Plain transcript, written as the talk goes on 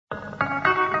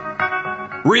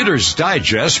Reader's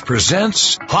Digest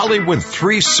presents Hollywood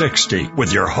 360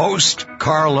 with your host,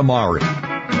 Carl Amari.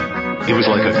 He was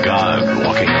like a god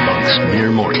walking amongst mere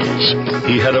mortals.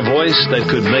 He had a voice that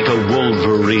could make a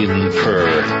wolverine purr,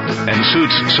 and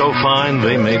suits so fine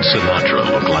they made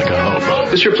Sinatra look like a hobo.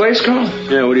 This your place, Carl?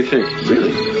 Yeah, what do you think?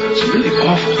 Really? It's really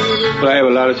awful. But I have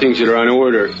a lot of things that are on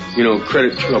order. You know,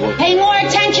 credit trouble. Pay more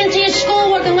attention to your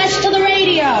schoolwork and less to the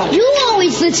radio. You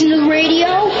always listen to the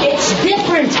radio. It's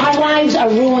different. Our lives are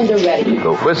ruined already.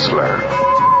 The Whistler.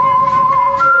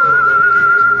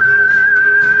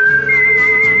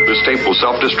 This tape will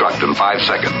self-destruct in 5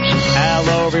 seconds.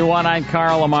 Hello, everyone. I'm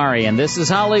Carl Amari, and this is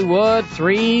Hollywood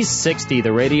 360,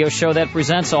 the radio show that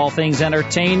presents all things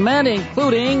entertainment,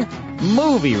 including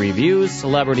movie reviews,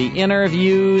 celebrity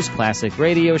interviews, classic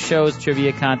radio shows,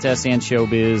 trivia contests, and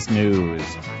showbiz news.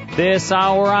 This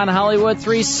hour on Hollywood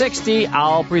 360,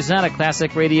 I'll present a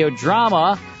classic radio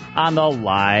drama on the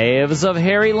lives of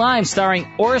Harry Lime, starring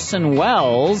Orson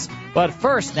Welles. But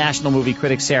first, national movie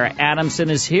critic Sarah Adamson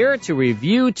is here to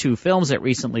review two films that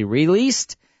recently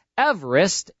released,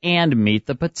 Everest and Meet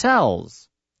the Patels.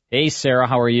 Hey, Sarah,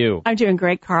 how are you? I'm doing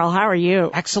great, Carl. How are you?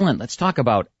 Excellent. Let's talk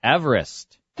about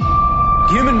Everest.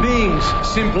 Human beings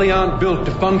simply aren't built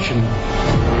to function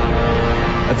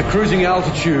at the cruising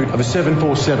altitude of a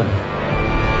 747.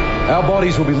 Our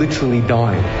bodies will be literally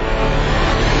dying.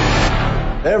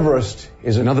 Everest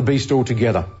is another beast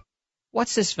altogether.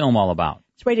 What's this film all about?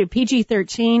 It's rated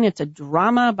PG-13. It's a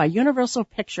drama by Universal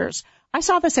Pictures. I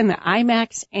saw this in the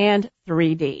IMAX and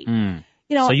 3D. You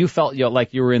know, so you felt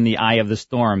like you were in the eye of the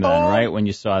storm then, right, when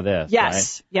you saw this?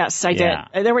 Yes, right? Yes, I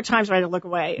did. There were times where I had to look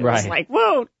away. It was like,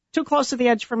 whoa, too close to the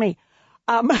edge for me.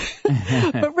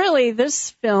 But really,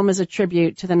 this film is a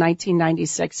tribute to the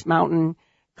 1996 mountain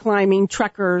climbing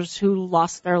trekkers who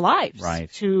lost their lives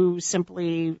to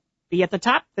simply be at the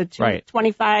top, the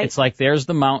 225. It's like, there's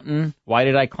the mountain. Why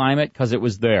did I climb it? Because it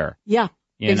was there. Yeah,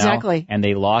 exactly. And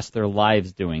they lost their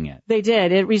lives doing it. They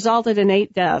did. It resulted in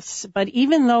 8 deaths. But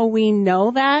even though we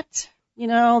know that,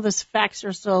 the facts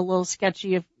are still a little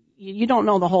sketchy if you don't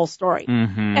know the whole story.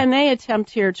 Mm-hmm. And they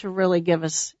attempt here to really give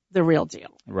us the real deal.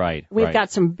 Right. We've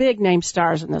got some big name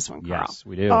stars in this one, Carl. Yes,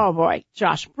 we do. Oh, boy.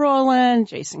 Josh Brolin,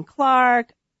 Jason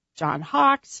Clarke, John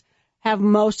Hawkes have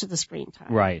most of the screen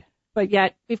time. Right. But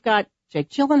yet we've got Jake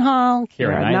Gyllenhaal,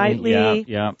 Keira Knightley.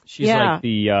 Yeah. She's like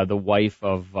the wife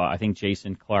of I think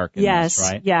Jason Clarke in this,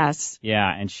 right? Yes. Yeah,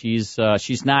 and she's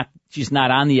not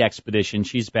on the expedition.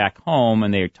 She's back home,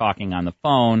 and they're talking on the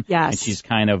phone. Yes. And she's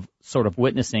kind of sort of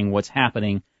witnessing what's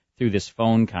happening through this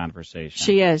phone conversation.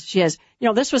 She is.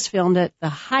 This was filmed at the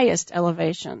highest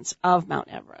elevations of Mount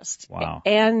Everest. Wow.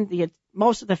 And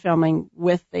most of the filming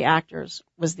with the actors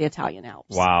was the Italian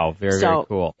Alps. Wow, very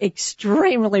cool.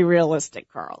 Extremely realistic,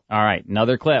 Carl. All right,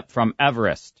 another clip from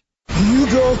Everest. You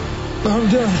go. I'm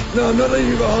down. No, I'm not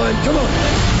leaving you behind. Come on.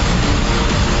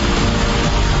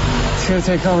 It's going to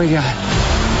take all we got.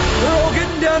 We're all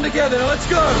getting down together. Now let's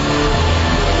go.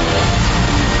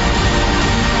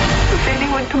 If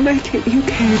anyone can make it, you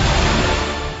can.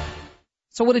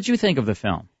 So what did you think of the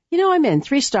film? I'm in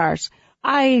 3 stars.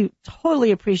 I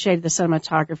totally appreciated the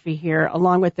cinematography here,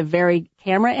 along with the varied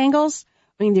camera angles.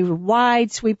 I mean, they were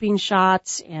wide, sweeping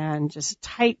shots and just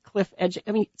tight cliff edge.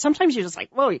 I mean, sometimes you're just like,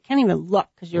 whoa, you can't even look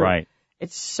because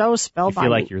it's so spellbinding. You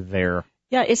feel like you're there.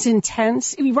 Yeah, it's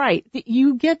intense. Right.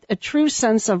 You get a true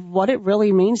sense of what it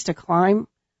really means to climb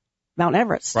Mount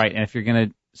Everest. Right, and if you're going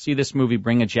to see this movie,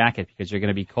 bring a jacket because you're going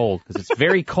to be cold because it's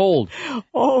very cold.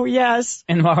 Oh, yes.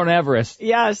 In Mount Everest.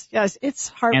 Yes. It's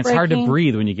heartbreaking. And it's hard to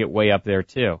breathe when you get way up there,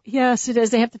 too. Yes, it is.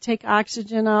 They have to take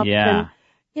oxygen up. Yeah.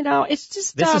 And, it's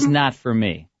just... This is not for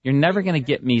me. You're never going to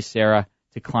get me, Sarah,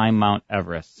 to climb Mount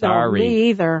Everest. Sorry. No, me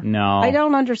either. No. I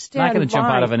don't understand. I'm not going to jump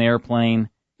out of an airplane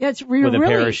with a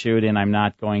parachute, and I'm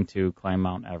not going to climb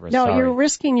Mount Everest. No, Sorry. You're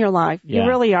risking your life. Yeah. You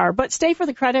really are. But stay for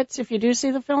the credits if you do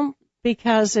see the film,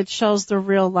 because it shows the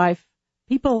real life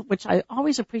people, which I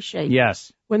always appreciate.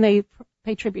 Yes. When they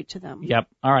pay tribute to them. Yep.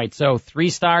 All right. So 3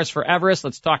 stars for Everest.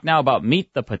 Let's talk now about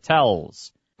Meet the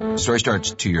Patels. The story starts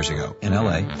 2 years ago in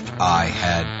L.A. I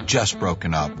had just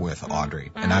broken up with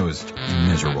Audrey, and I was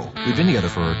miserable. We'd been together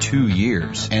for 2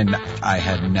 years, and I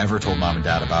had never told Mom and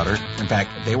Dad about her. In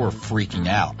fact, they were freaking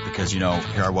out because, here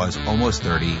I was, almost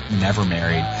 30, never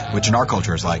married, which in our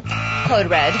culture is like... Code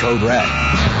red. Code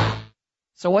red.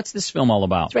 So what's this film all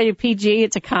about? It's rated PG.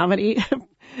 It's a comedy.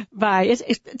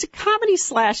 It's a comedy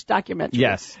 / documentary.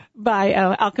 Yes. By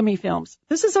Alchemy Films.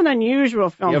 This is an unusual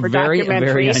film for documentaries.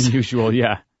 Very unusual,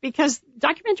 yeah. Because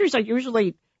documentaries are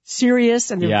usually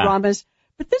serious and they're dramas,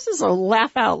 but this is a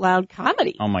laugh-out-loud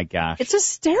comedy. Oh, my gosh. It's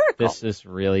hysterical. This is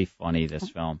really funny, this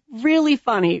film. Really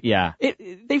funny. Yeah.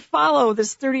 they follow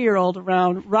this 30-year-old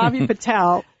around, Ravi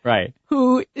Patel, right,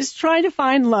 who is trying to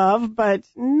find love, but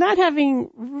not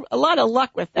having a lot of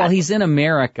luck with that. Well, he's in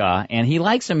America, and he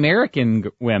likes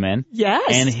American women.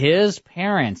 Yes. And his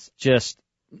parents just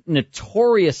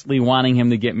notoriously wanting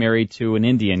him to get married to an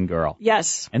Indian girl.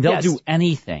 Yes. And they'll do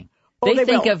anything. Oh, they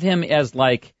think will. of him as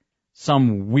like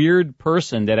some weird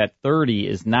person that at 30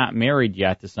 is not married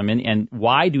yet to some, and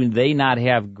why do they not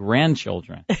have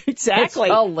grandchildren? Exactly.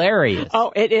 It's hilarious.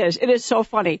 Oh, it is. It is so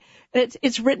funny.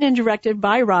 It's written and directed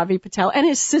by Ravi Patel and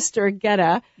his sister,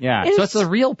 Geta. Yeah, so it's the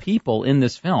real people in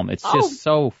this film. It's just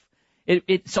so,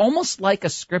 it's almost like a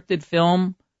scripted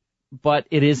film, but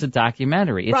it is a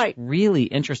documentary. It's really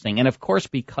interesting. And of course,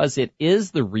 because it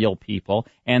is the real people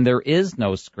and there is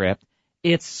no script,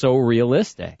 it's so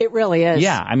realistic. It really is.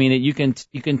 Yeah, I mean, you can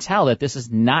tell that this is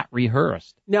not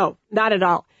rehearsed. No, not at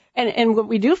all. And what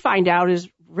we do find out is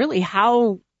really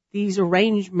how these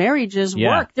arranged marriages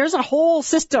work. There's a whole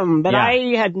system that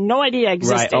I had no idea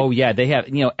existed. Right. Oh, yeah. They have,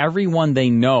 everyone they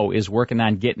know is working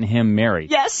on getting him married.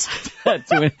 Yes.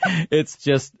 It's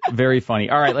just very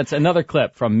funny. All right, let's another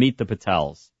clip from Meet the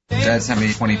Patels. Dad sent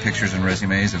me 20 pictures and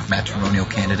resumes of matrimonial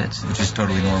candidates, which is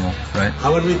totally normal, right?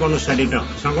 How are we going to set it up?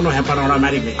 It's not going to happen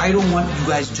automatically. I don't want you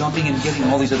guys jumping and getting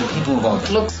all these other people involved.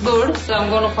 Looks good, so I'm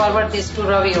going to forward this to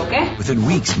Ravi, okay? Within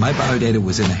weeks, my biodata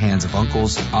was in the hands of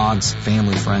uncles, aunts,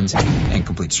 family, friends, and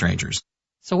complete strangers.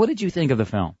 So what did you think of the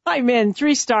film? I'm in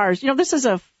 3 stars. This is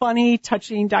a funny,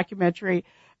 touching documentary.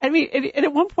 I mean, and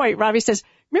at one point, Ravi says,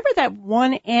 remember that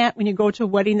one aunt when you go to a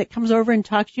wedding that comes over and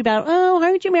talks to you about, oh,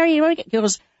 how would you marry? He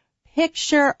goes,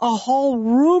 picture a whole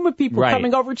room of people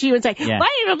coming over to you and saying,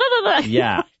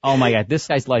 yeah. Oh, my God. This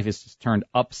guy's life is just turned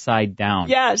upside down.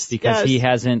 Yes. Because he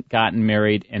hasn't gotten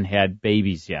married and had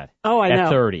babies yet. Oh, I know. At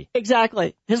 30.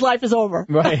 Exactly. His life is over.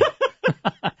 Right.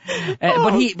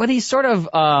 But he sort of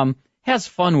has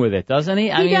fun with it, doesn't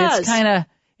he? I mean, does. It's kind of...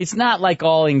 It's not like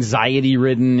all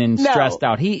anxiety-ridden and stressed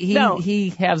out.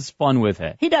 He has fun with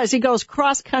it. He does. He goes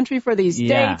cross-country for these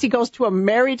dates. He goes to a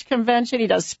marriage convention. He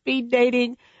does speed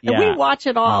dating. And we watch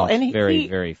it all. It's and very,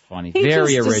 very funny.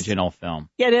 Very original film.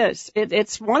 It is.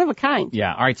 It's one of a kind.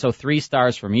 Yeah. All right, so 3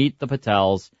 stars for Meet the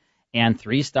Patels and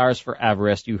 3 stars for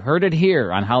Everest. You heard it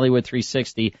here on Hollywood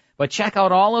 360. But check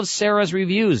out all of Sarah's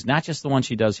reviews, not just the one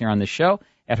she does here on the show,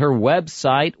 at her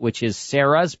website, which is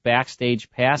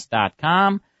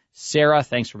sarahsbackstagepass.com. Sarah,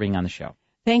 thanks for being on the show.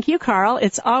 Thank you, Carl.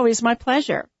 It's always my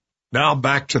pleasure. Now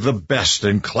back to the best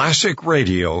in classic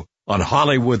radio on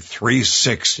Hollywood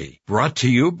 360, brought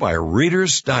to you by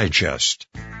Reader's Digest.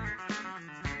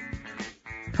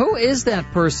 Who is that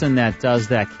person that does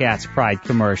that Cat's Pride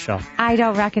commercial? I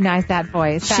don't recognize that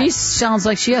voice. She sounds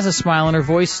like she has a smile in her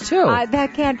voice, too.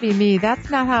 That can't be me. That's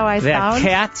not how I sound.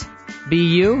 That cat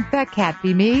be you? That cat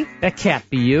be me. That cat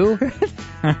be you?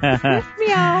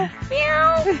 Meow.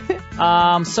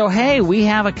 Meow. So, hey, we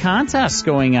have a contest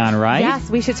going on, right? Yes,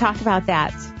 we should talk about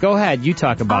that. Go ahead. You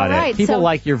talk about it. People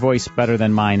like your voice better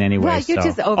than mine anyway. Well, you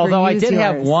just overuse although I did yours.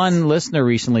 have one listener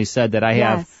recently said that I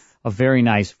have a very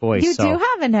nice voice. You do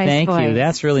have a nice voice. Thank you.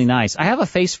 That's really nice. I have a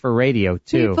face for radio,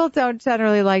 too. People don't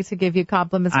generally like to give you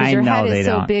compliments because your head is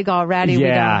so big already.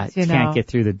 Yeah, we don't, can't get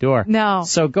through the door. No.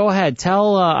 So go ahead.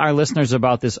 Tell our listeners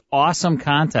about this awesome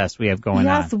contest we have going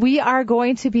on. Yes, we are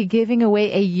going to be giving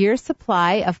away a year's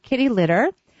supply of kitty litter.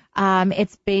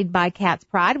 It's made by Cat's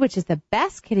Pride, which is the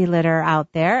best kitty litter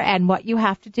out there. And what you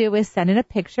have to do is send in a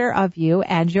picture of you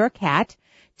and your cat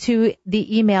to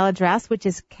the email address, which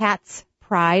is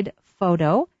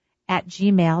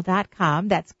catspridephoto@gmail.com.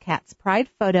 That's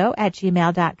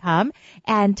catspridephoto@gmail.com.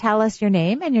 And tell us your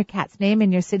name and your cat's name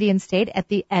and your city and state at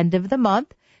the end of the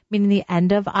month, meaning the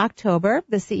end of October.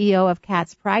 The CEO of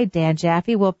Cat's Pride, Dan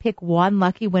Jaffe, will pick one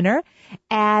lucky winner,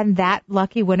 and that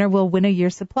lucky winner will win a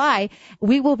year's supply.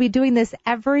 We will be doing this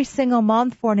every single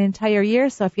month for an entire year,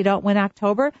 so if you don't win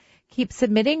October, keep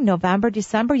submitting. November,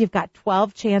 December, you've got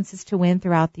 12 chances to win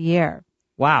throughout the year.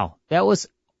 Wow, that was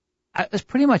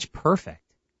pretty much perfect.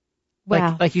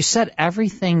 Wow. Like you said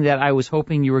everything that I was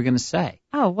hoping you were going to say.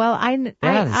 Oh, well, I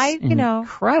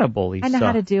incredible, Lisa. I know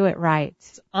how to do it right.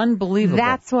 It's unbelievable.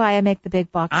 That's why I make the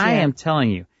big bucks I here. am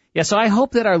telling you. Yeah, so I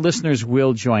hope that our listeners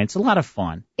will join. It's a lot of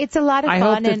fun. It's a lot of fun. I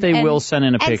hope that they will send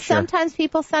in a picture. And sometimes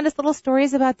people send us little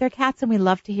stories about their cats, and we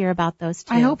love to hear about those,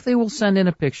 too. I hope they will send in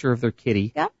a picture of their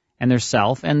kitty and their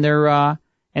self and their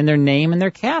name and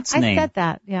their cat's name. I said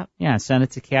that, yeah. Yeah, send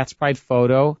it to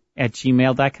catspridephoto@gmail.com.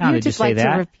 gmail.com. Did you say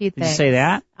that? To repeat Did you say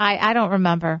that? I don't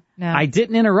remember. No. I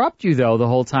didn't interrupt you, though, the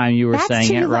whole time you were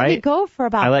saying it, right? Let me go for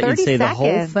about 30 seconds. I let you say the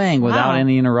whole thing without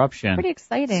any interruption. Pretty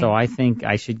exciting. So I think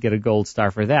I should get a gold star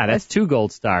for that. That's 2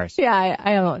 gold stars. Yeah,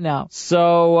 I don't know.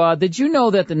 So did you know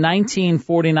that the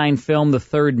 1949 film The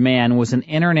Third Man was an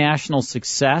international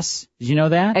success? Did you know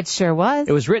that? It sure was.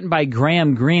 It was written by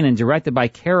Graham Greene and directed by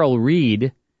Carol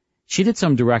Reed. She did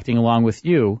some directing along with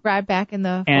you. Right back in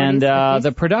the 40s, And 50s.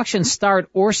 the production starred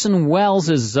Orson Welles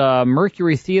as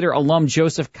Mercury Theater alum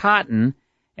Joseph Cotton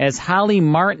as Holly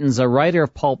Martins, a writer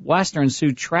of pulp westerns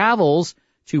who travels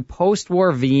to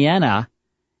post-war Vienna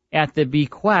at the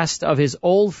bequest of his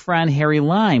old friend Harry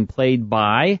Lime, played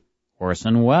by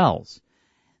Orson Welles.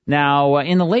 Now,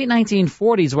 in the late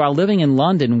 1940s, while living in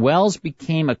London, Welles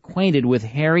became acquainted with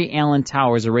Harry Alan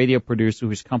Towers, a radio producer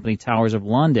whose company Towers of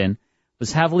London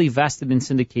was heavily vested in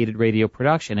syndicated radio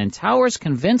production, and Towers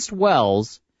convinced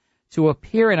Welles to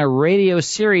appear in a radio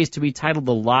series to be titled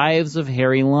The Lives of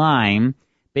Harry Lime,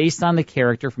 based on the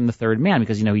character from The Third Man,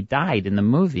 because, he died in the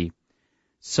movie.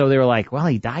 So they were like, well,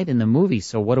 he died in the movie,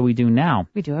 so what do we do now?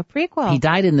 We do a prequel. He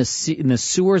died in the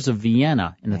sewers of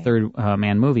Vienna in the Third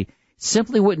Man movie.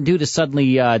 Simply wouldn't do to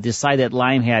suddenly decide that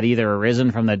Lime had either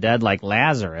arisen from the dead like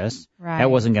Lazarus. Right. That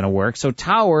wasn't going to work. So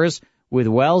Towers, with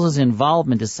Welles'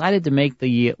 involvement, decided to make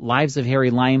the Lives of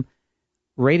Harry Lime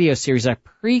radio series a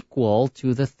prequel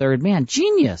to The Third Man.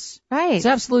 Genius. Right. It's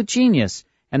absolute genius.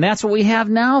 And that's what we have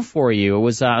now for you. It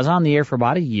was on the air for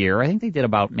about a year. I think they did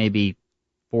about maybe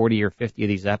 40 or 50 of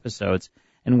these episodes.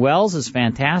 And Welles is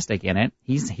fantastic in it.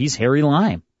 He's Harry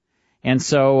Lime. And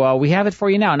so we have it for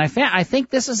you now. And I think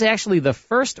this is actually the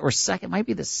first or second, might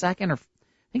be the second, or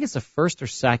I think it's the first or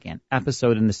second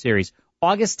episode in the series.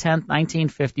 August 10th,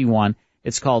 1951.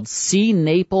 It's called See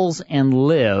Naples and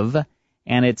Live,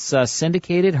 and it's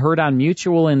syndicated, heard on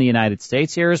Mutual in the United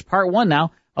States. Here is part 1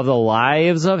 now of The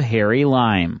Lives of Harry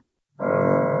Lime.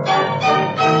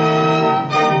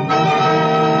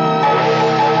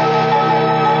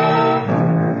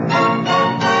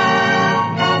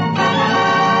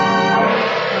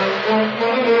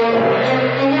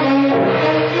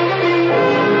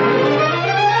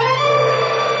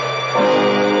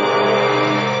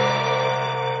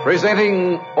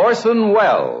 Presenting Orson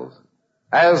Welles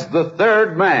as The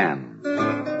Third Man,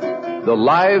 The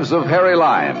Lives of Harry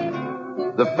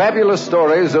Lime, the fabulous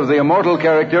stories of the immortal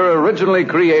character originally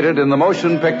created in the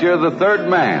motion picture The Third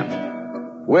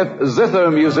Man, with zither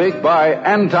music by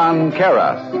Anton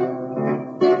Karas.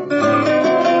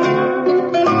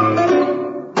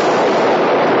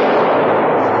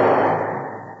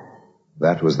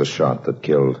 That was the shot that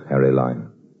killed Harry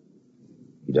Lime.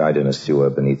 He died in a sewer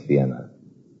beneath Vienna.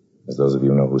 As those of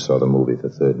you know who saw the movie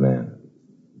The Third Man.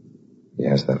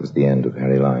 Yes, that was the end of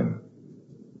Harry Lime.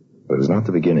 But it was not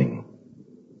the beginning.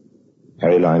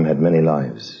 Harry Lime had many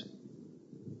lives.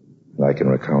 And I can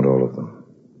recount all of them.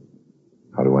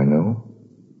 How do I know?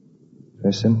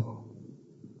 Very simple.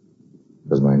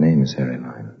 Because my name is Harry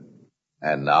Lime.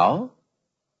 And now,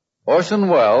 Orson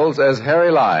Welles as Harry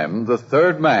Lime, the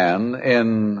third man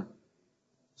in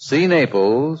See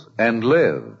Naples and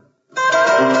Live.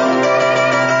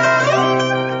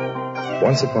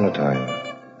 Once upon a time,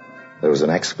 there was an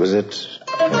exquisite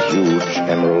and huge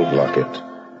emerald locket,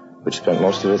 which spent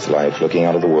most of its life looking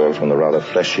out of the world from the rather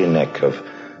fleshy neck of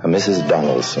a Mrs.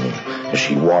 Donaldson as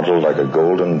she waddled like a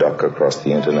golden duck across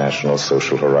the international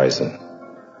social horizon.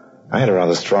 I had a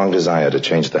rather strong desire to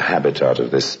change the habitat of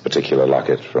this particular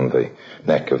locket from the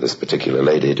neck of this particular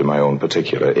lady to my own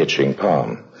particular itching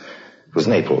palm. It was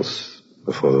Naples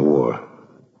before the war.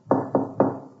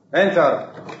 Enter.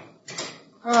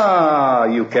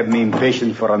 You kept me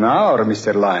impatient for an hour,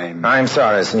 Mr. Lime. I'm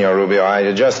sorry, Signor Rubio.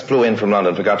 I just flew in from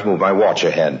London, forgot to move my watch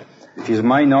ahead. It is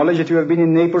my knowledge that you have been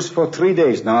in Naples for 3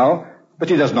 days now, but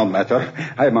it does not matter.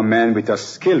 I am a man with a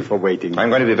skill for waiting. I'm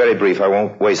going to be very brief. I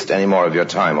won't waste any more of your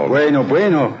time, old man.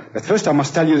 Bueno. At first, I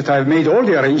must tell you that I have made all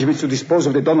the arrangements to dispose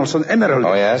of the Donaldson Emerald.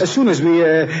 Oh, yes? As soon as we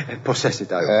possess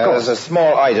it, of course. There's a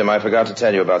small item I forgot to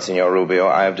tell you about, Signor Rubio.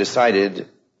 I have decided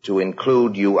to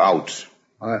include you out.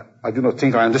 I do not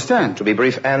think I understand. To be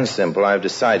brief and simple, I have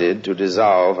decided to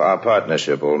dissolve our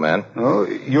partnership, old man. Oh,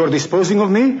 you're disposing of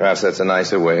me? Perhaps that's a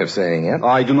nicer way of saying it.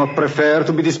 I do not prefer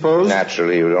to be disposed.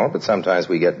 Naturally you don't, but sometimes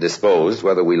we get disposed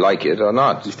whether we like it or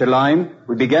not. Mr. Lime,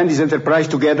 we began this enterprise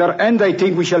together, and I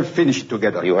think we shall finish it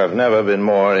together. You have never been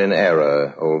more in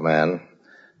error, old man.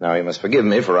 Now you must forgive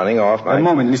me for running off. A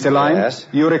moment, Mr. Lime. Yes?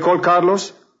 You recall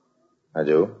Carlos? I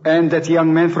do. And that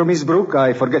young man from Eastbrook,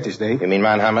 I forget his name. You mean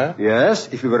Manhammer? Yes,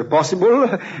 if it were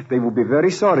possible, they would be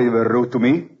very sorry they were rude to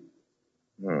me.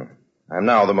 I am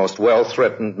now the most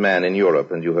well-threatened man in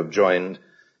Europe, and you have joined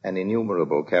an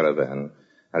innumerable caravan.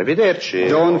 Arrivederci.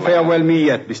 Don't farewell me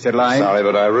yet, Mr. Lime. Sorry,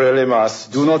 but I really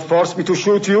must. Do not force me to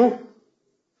shoot you.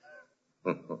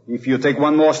 If you take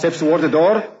one more step toward the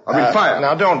door, I will fire.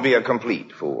 Now, don't be a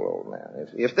complete fool, old man.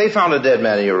 If they found a dead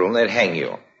man in your room, they'd hang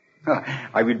you.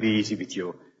 I will be easy with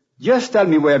you. Just tell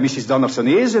me where Mrs. Donaldson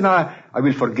is, and I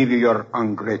will forgive you your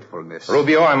ungratefulness.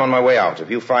 Rubio, I'm on my way out.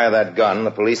 If you fire that gun, the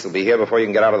police will be here before you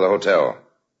can get out of the hotel.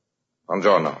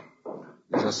 Buongiorno.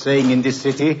 There's a saying in this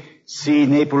city, see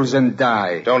Naples and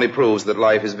die. It only proves that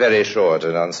life is very short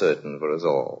and uncertain for us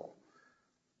all.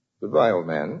 Goodbye, old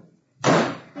man.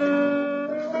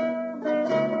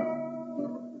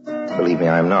 Believe me,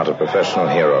 I am not a professional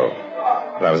hero.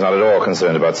 But I was not at all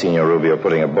concerned about Signor Rubio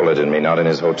putting a bullet in me, not in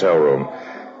his hotel room.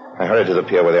 I hurried to the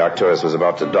pier where the Arcturus was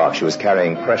about to dock. She was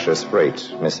carrying precious freight,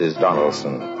 Mrs.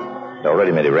 Donaldson. I'd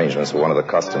already made arrangements with one of the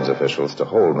customs officials to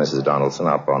hold Mrs. Donaldson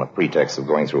up on a pretext of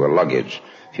going through her luggage.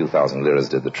 A few thousand liras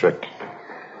did the trick.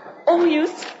 Oh, you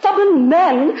stubborn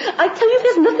man. I tell you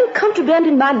there's nothing contraband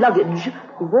in my luggage.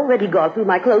 You've already gone through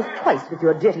my clothes twice with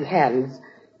your dirty hands.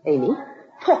 Amy,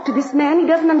 talk to this man. He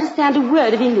doesn't understand a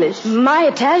word of English. My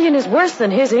Italian is worse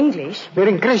than his English. Mi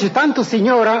rincresce tanto,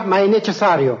 signora, ma è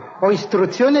necessario. Ho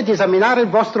istruzione di esaminare il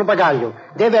vostro bagaglio.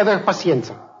 Deve aver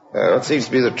pazienza. What seems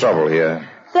to be the trouble here?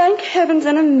 Thank heavens,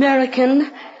 an American.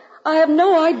 I have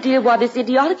no idea why this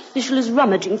idiotic official is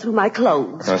rummaging through my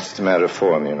clothes. That's just a matter of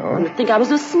form, you know. You'd think I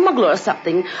was a smuggler or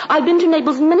something. I've been to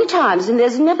Naples many times, and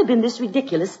there's never been this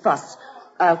ridiculous fuss.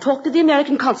 I'll talk to the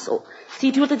American consul.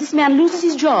 See to it that this man loses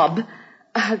his job.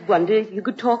 I wonder if you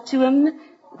could talk to him.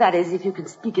 That is, if you can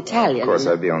speak Italian. Of course,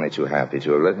 I'd be only too happy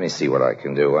to. Let me see what I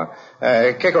can do.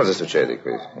 Che cosa succede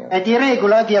qui? È di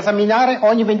regola di esaminare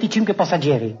ogni 25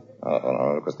 passeggeri.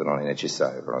 No, questo non è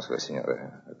necessario, conosco il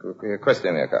signore. Questa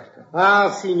è la mia carta. Ah,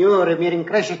 signore, mi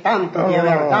rincresce tanto di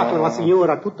aver dato alla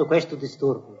signora tutto questo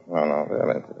disturbo. No,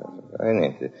 veramente.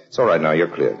 Niente. It's all right now,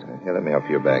 you're cleared. Here, let me help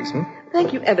you your bags,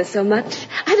 Thank you ever so much.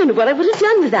 I don't know what I would have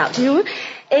done without you.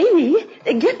 Amy,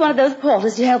 get one of those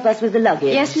porters to help us with the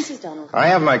luggage. Yes, Mrs. Donaldson. I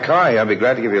have my car. I'll be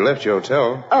glad to give you a lift to your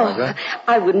hotel. Oh,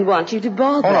 I wouldn't want you to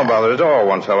bother. Oh, no bother at all.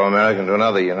 One fellow American to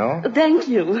another, you know. Thank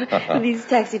you. These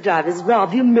taxi drivers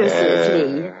rob you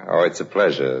mercilessly. Oh, it's a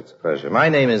pleasure. It's a pleasure. My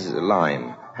name is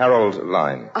Lime. Harold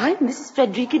Lime. I'm Mrs.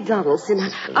 Frederica Donaldson.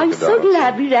 I'm so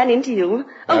glad we ran into you.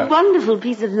 A wonderful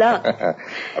piece of luck.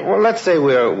 Well, let's say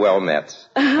we're well met.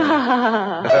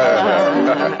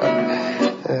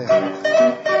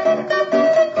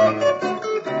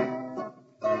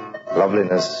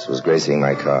 Loveliness was gracing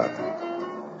my car.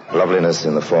 Loveliness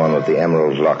in the form of the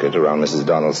emerald locket around Mrs.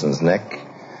 Donaldson's neck,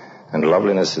 and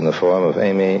loveliness in the form of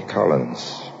Amy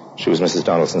Collins. She was Mrs.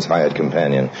 Donaldson's hired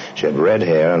companion. She had red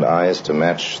hair and eyes to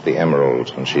match the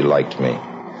emerald, and she liked me.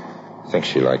 I think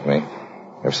she liked me.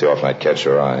 Every so often I'd catch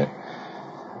her eye.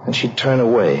 And she'd turn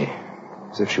away,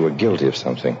 as if she were guilty of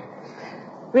something.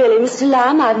 Really, Mr.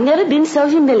 Lime, I've never been so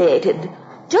humiliated.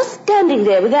 Just standing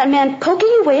there with that man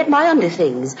poking away at my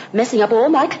underthings, messing up all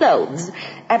my clothes.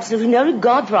 Absolutely no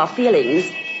regard for our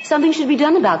feelings. Something should be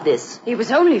done about this. He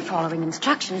was only following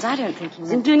instructions. I don't think he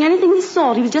wasn't doing anything of the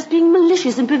sort. He was just being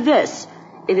malicious and perverse.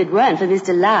 If it weren't for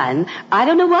Mr. Lime, I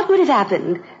don't know what would have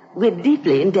happened. We're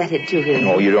deeply indebted to him.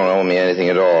 Oh, you don't owe me anything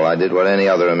at all. I did what any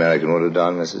other American would have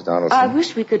done, Mrs. Donaldson. I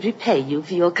wish we could repay you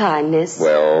for your kindness.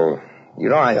 Well, you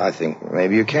know, I think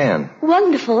maybe you can.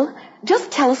 Wonderful.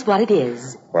 Just tell us what it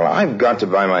is. Well, I've got to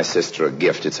buy my sister a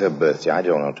gift. It's her birthday. I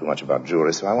don't know too much about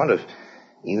jewelry, so I wonder if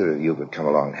either of you could come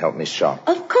along and help me shop.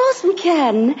 Of course we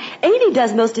can. Amy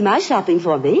does most of my shopping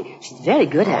for me. She's very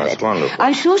good at it. That's wonderful.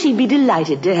 I'm sure she'd be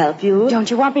delighted to help you. Don't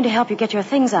you want me to help you get your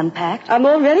things unpacked? I'm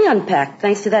already unpacked,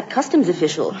 thanks to that customs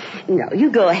official. No,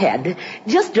 you go ahead.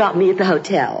 Just drop me at the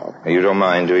hotel. You don't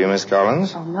mind, do you, Miss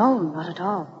Collins? Oh, no, not at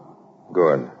all.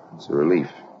 Good. It's a relief.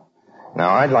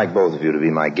 Now, I'd like both of you to be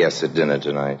my guests at dinner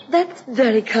tonight. That's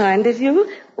very kind of you.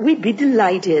 We'd be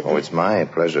delighted. Oh, it's my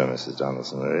pleasure, Mrs.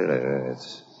 Donaldson. Really,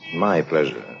 it's my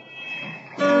pleasure.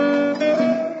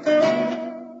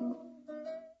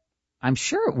 I'm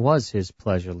sure it was his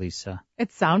pleasure, Lisa.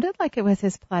 It sounded like it was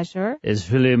his pleasure. It's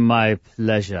really my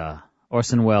pleasure.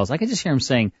 Orson Welles. I can just hear him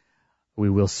saying, "We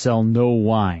will sell no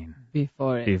wine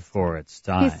before it's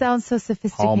time." He sounds so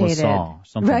sophisticated. Parmesan,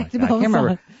 something like that. I can't remember.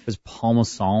 It was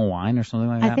Parmesan wine or something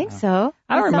like that. I think so.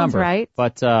 I don't remember. Sounds right.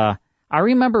 But I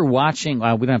remember watching, we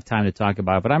don't have time to talk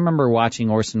about it, but I remember watching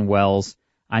Orson Welles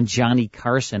on Johnny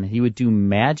Carson. He would do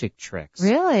magic tricks.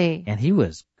 Really? And he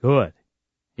was good.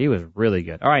 He was really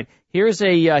good. All right, here's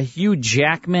a Hugh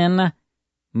Jackman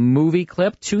movie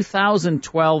clip,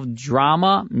 2012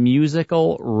 drama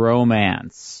musical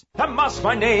romance. And must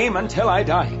my name until I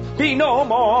die be no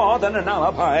more than an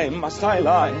alibi? Must I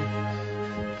lie?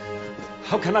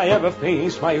 How can I ever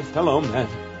face my fellow men?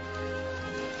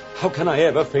 How can I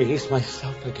ever face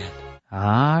myself again? All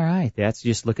right, that's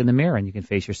just look in the mirror and you can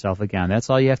face yourself again. That's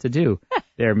all you have to do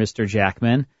there, Mr.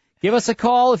 Jackman. Give us a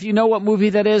call if you know what movie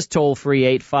that is. Toll free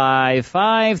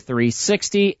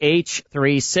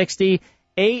 855-360-H360.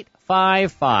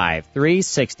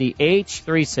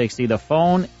 855-360-H360. The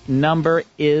phone number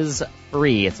is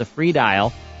free. It's a free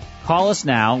dial. Call us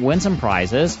now, win some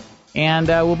prizes, and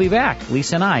we'll be back.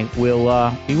 Lisa and I will.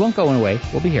 We won't go away.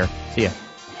 We'll be here. See ya.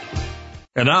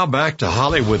 And now back to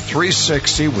Hollywood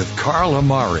 360 with Carl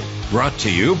Amari, brought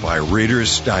to you by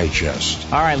Reader's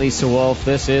Digest. All right, Lisa Wolf,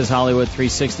 this is Hollywood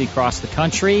 360 across the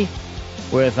country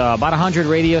with about 100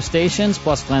 radio stations,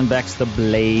 plus Glenn Beck's The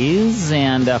Blaze.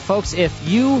 And, folks, if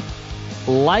you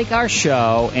like our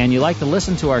show and you like to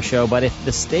listen to our show, but if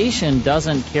the station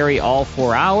doesn't carry all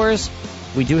 4 hours,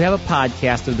 we do have a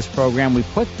podcast of this program. We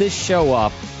put this show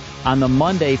up on the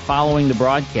Monday following the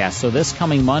broadcast. So this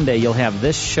coming Monday, you'll have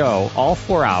this show, all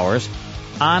 4 hours,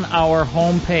 on our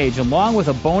homepage, along with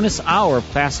a bonus hour of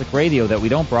classic radio that we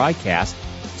don't broadcast.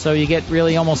 So you get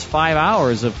really almost 5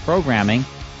 hours of programming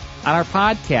on our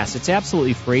podcast. It's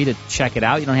absolutely free to check it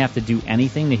out. You don't have to do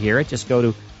anything to hear it. Just go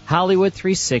to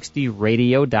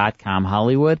Hollywood360radio.com,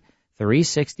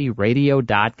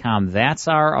 Hollywood360radio.com. That's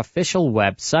our official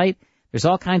website. There's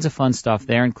all kinds of fun stuff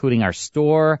there, including our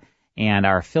store and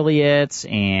our affiliates,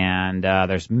 and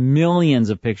there's millions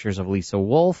of pictures of Lisa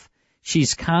Wolf.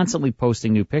 She's constantly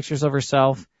posting new pictures of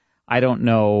herself. I don't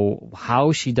know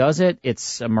how she does it.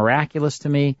 It's miraculous to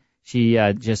me. She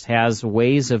just has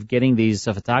ways of getting these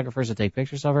photographers to take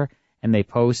pictures of her, and they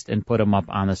post and put them up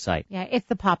on the site. Yeah, it's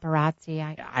the paparazzi.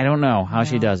 I don't know how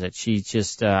she does it. She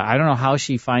just, I don't know how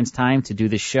she finds time to do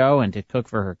the show and to cook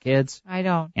for her kids. I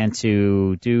don't. And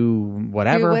to do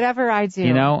whatever. Do whatever I do.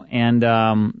 You know,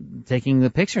 and taking the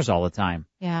pictures all the time.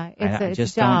 Yeah, it's a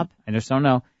job. I just don't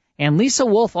know. And Lisa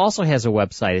Wolf also has a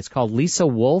website. It's called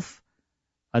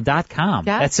LisaWolf.com.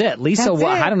 That's it. Lisa Wolf.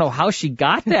 I don't know how she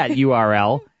got that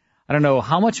URL. I don't know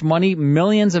how much money,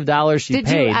 millions of dollars she paid.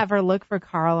 Did you ever look for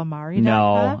Carl Amari?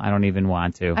 No, I don't even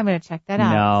want to. I'm going to check that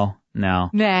out. No.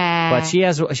 Nah. But she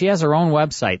has her own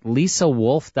website,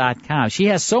 LisaWolf.com. She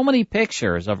has so many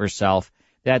pictures of herself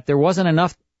that there wasn't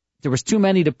enough. There was too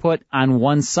many to put on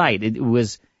one site. It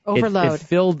was overload. It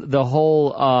filled the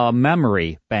whole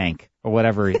memory bank or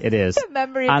whatever it is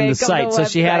memory on bank the site. on the So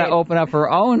she had to open up her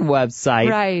own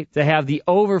website to have the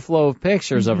overflow of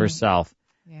pictures of herself.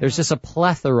 Yeah. There's just a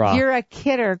plethora. You're a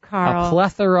kidder, Carl. A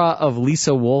plethora of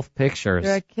Lisa Wolf pictures.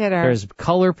 You're a kidder. There's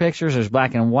color pictures. There's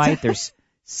black and white. There's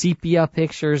sepia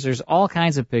pictures. There's all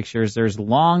kinds of pictures. There's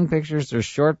long pictures. There's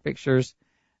short pictures.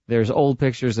 There's old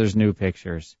pictures. There's new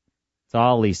pictures. It's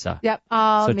all Lisa. Yep,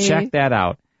 all So me. check that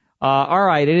out. All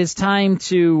right, it is time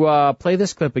to play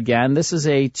this clip again. This is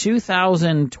a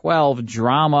 2012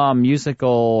 drama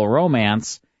musical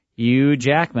romance. Hugh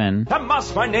Jackman. And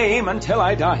must my name until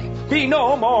I die be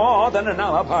no more than an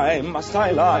alibi? Must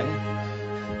I lie?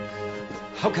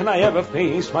 How can I ever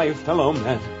face my fellow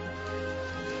men?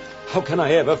 How can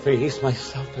I ever face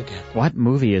myself again? What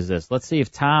movie is this? Let's see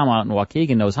if Tom out in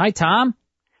Waukegan knows. Hi, Tom.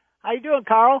 How you doing,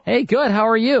 Carl? Hey, good. How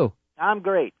are you? I'm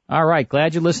great. All right.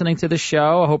 Glad you're listening to the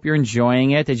show. I hope you're enjoying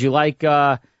it. Did you like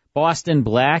Boston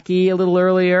Blackie a little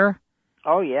earlier?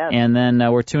 Oh, yeah. And then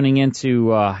we're tuning into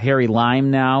Harry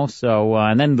Lime now. So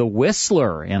and then The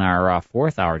Whistler in our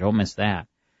fourth hour. Don't miss that.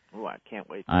 Oh, I can't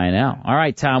wait. I know. All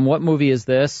right, Tom, what movie is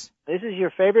this? This is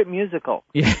your favorite musical.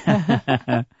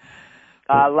 Yeah.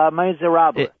 La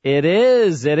Miserable. It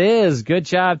is. Good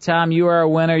job, Tom. You are a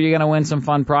winner. You're going to win some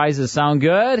fun prizes. Sound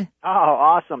good? Oh,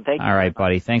 awesome. Thank you. All right,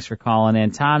 buddy. Thanks for calling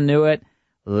in. Tom knew it.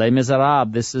 Les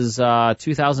Miserables. This is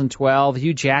 2012.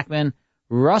 Hugh Jackman.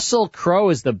 Russell Crowe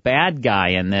is the bad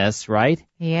guy in this, right?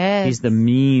 Yes. He's the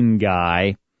mean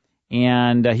guy.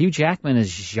 And Hugh Jackman is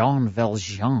Jean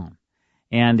Valjean.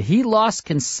 And he lost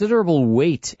considerable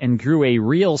weight and grew a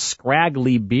real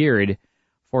scraggly beard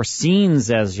for scenes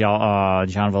as Jean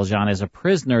Valjean as a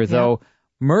prisoner, though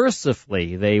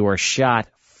mercifully they were shot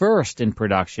first in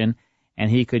production,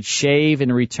 and he could shave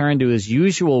and return to his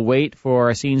usual weight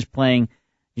for scenes playing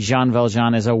Jean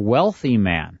Valjean as a wealthy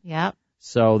man. Yep.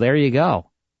 So there you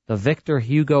go. The Victor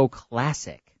Hugo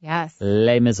classic. Yes.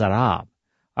 Les Miserables.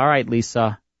 All right,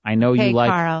 Lisa. I know Hey, you like.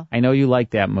 Carl. I know you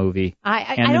like that movie and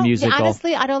I the don't, musical.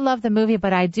 honestly, I don't love the movie,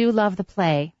 but I do love the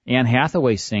play. Anne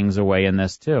Hathaway sings away in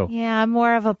this too. Yeah, I'm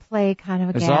more of a play kind of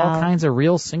a There's gal. all kinds of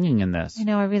real singing in this. I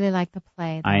know, I really like the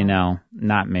play, though. I know,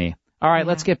 not me. All right,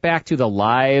 let's get back to the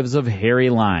lives of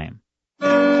Harry Lime.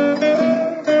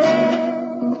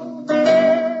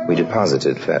 We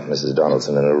deposited fat Mrs.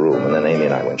 Donaldson in a room, and then Amy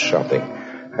and I went shopping.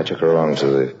 I took her along to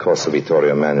the Corso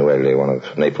Vittorio Emanuele, one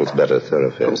of Naples' better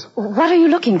thoroughfares. What are you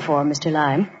looking for, Mr.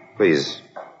 Lime? Please,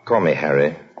 call me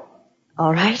Harry.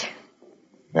 All right.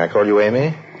 May I call you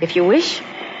Amy? If you wish.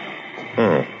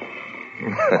 You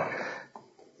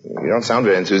don't sound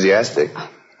very enthusiastic.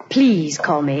 Please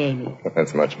call me Amy.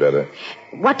 That's much better.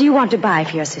 What do you want to buy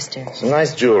for your sister? Some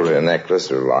nice jewelry, a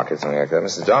necklace or a locket, something like that.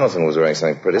 Mrs. Donaldson was wearing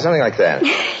something pretty, something like that.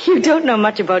 You don't know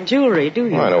much about jewelry, do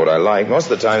you? Well, I know what I like.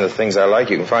 Most of the time, the things I like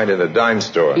you can find in a dime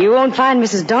store. You won't find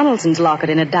Mrs. Donaldson's locket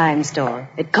in a dime store.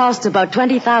 It costs about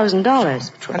 $20,000.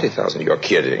 $20,000? You're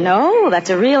kidding. No, that's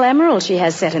a real emerald she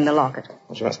has set in the locket.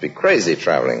 Well, she must be crazy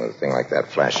traveling with a thing like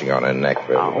that flashing on her neck.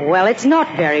 Oh, well, it's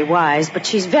not very wise, but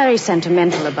she's very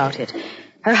sentimental about it.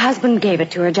 Her husband gave it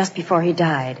to her just before he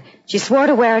died. She swore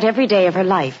to wear it every day of her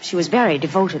life. She was very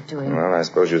devoted to him. Well, I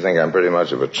suppose you think I'm pretty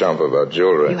much of a chump about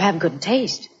jewelry. You have good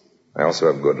taste. I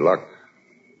also have good luck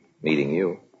meeting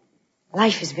you.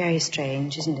 Life is very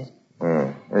strange, isn't it?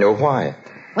 No, why?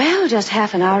 Well, just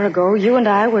half an hour ago, you and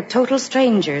I were total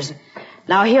strangers.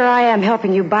 Now here I am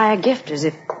helping you buy a gift as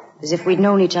if we'd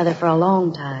known each other for a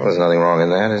long time. Well, there's nothing wrong in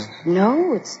that, is there?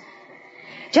 No, it's...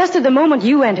 Just at the moment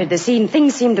you entered the scene,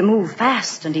 things seemed to move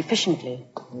fast and efficiently.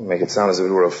 You make it sound as if it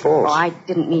were a force. Oh, I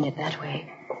didn't mean it that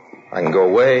way. I can go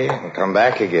away and come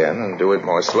back again and do it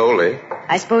more slowly.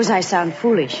 I suppose I sound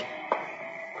foolish.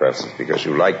 Perhaps it's because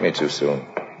you like me too soon.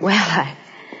 Well,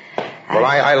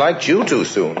 I liked you too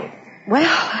soon.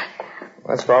 Well...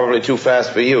 That's probably too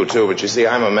fast for you, too, but you see,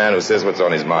 I'm a man who says what's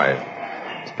on his mind.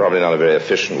 It's probably not a very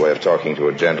efficient way of talking to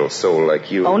a gentle soul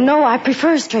like you. Oh, no, I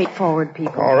prefer straightforward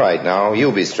people. All right, now,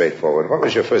 you be straightforward. What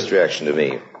was your first reaction to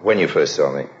me when you first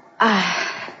saw me?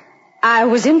 I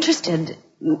was interested.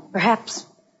 Perhaps,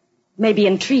 maybe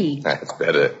intrigued. That's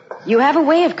better. You have a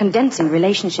way of condensing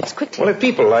relationships quickly. Well, if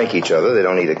people like each other, they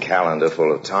don't need a calendar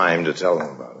full of time to tell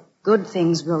them about it. Good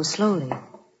things grow slowly.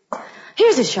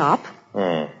 Here's a shop.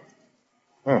 Well,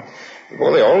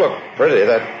 they all look pretty.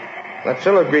 That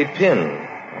filigree pin.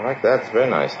 I like that. It's very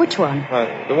nice. Which one?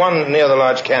 The one near the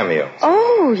large cameo.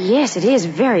 Oh, yes, it is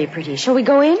very pretty. Shall we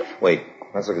go in? Wait,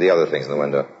 let's look at the other things in the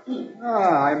window.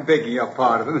 I'm begging your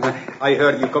pardon. I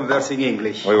heard you conversing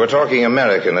English. We were talking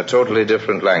American, a totally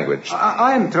different language.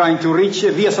 I am trying to reach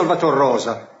Via Salvatore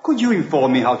Rosa. Could you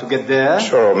inform me how to get there?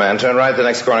 Sure, old man. Turn right the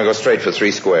next corner, go straight for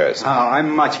 3 squares.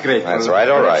 I'm much grateful. That's right,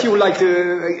 all right. If you would like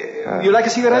to... you like a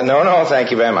cigarette? No,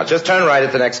 thank you very much. Just turn right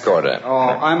at the next corner. Oh,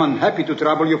 I'm unhappy to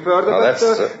trouble you further,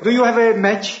 but do you have a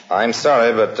match? I'm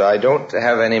sorry, but I don't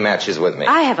have any matches with me.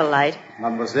 I have a light.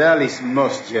 Mademoiselle is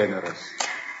most generous.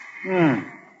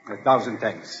 1,000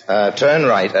 thanks. Turn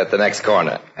right at the next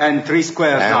corner. And 3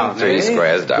 squares down, And 3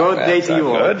 squares down. Good day to you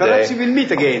all. Good Perhaps day. we will meet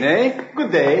again, eh?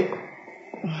 Good day.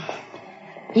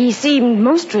 He seemed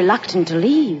most reluctant to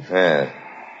leave. Yeah.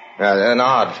 An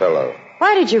odd fellow.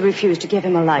 Why did you refuse to give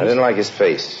him a light? I didn't like his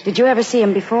face. Did you ever see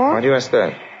him before? Why do you ask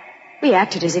that? We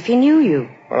acted as if he knew you.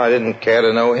 Well, I didn't care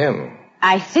to know him.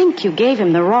 I think you gave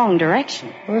him the wrong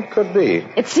direction. Well, it could be.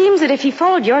 It seems that if he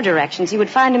followed your directions, he would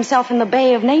find himself in the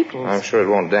Bay of Naples. I'm sure it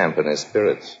won't dampen his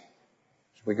spirits.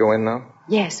 Shall we go in now?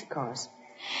 Yes, of course.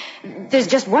 There's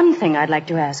just one thing I'd like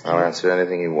to ask you. I'll answer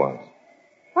anything you want.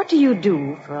 What do you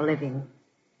do for a living?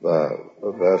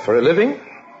 For a living?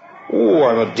 Oh,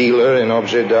 I'm a dealer in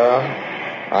objets d'art.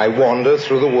 I wander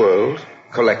through the world,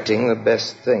 collecting the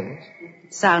best things.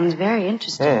 Sounds very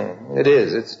interesting. It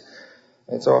is.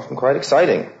 It's often quite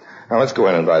exciting. Now, let's go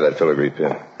in and buy that filigree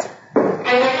pin.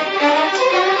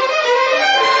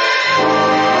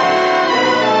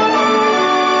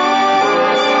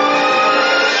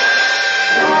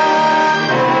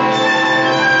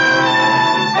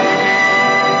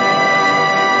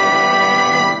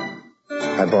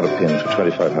 I bought a pin for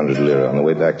 2,500 lira. On the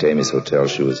way back to Amy's hotel,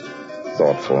 she was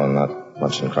thoughtful and not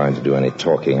much inclined to do any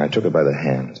talking. I took her by the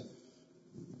hand.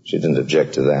 She didn't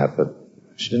object to that, but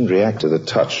she didn't react to the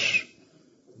touch.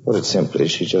 Put it simply,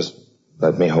 she just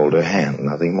let me hold her hand,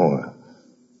 nothing more.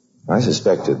 I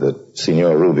suspected that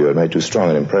Signor Rubio had made too strong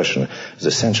an impression. It was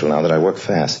essential now that I work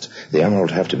fast. The emerald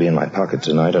would have to be in my pocket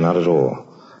tonight or not at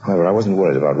all. However, I wasn't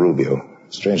worried about Rubio.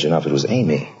 Strange enough, it was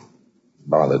Amy. It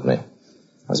bothered me.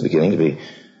 I was beginning to be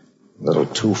a little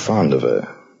too fond of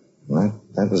her.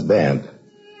 That was bad.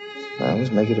 I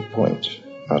always make it a point.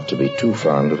 not to be too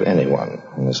fond of anyone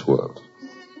in this world.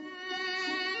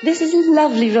 This is a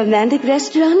lovely romantic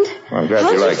restaurant. Well, I'm glad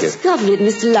you like it. How did you discover it,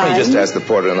 Mr. Lyme? You just ask the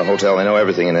porter in the hotel. They know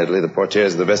everything in Italy. The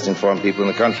portiers are the best informed people in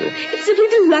the country. It's simply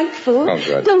delightful. Oh,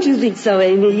 good. Don't you think so,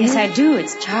 Amy? Yes, I do.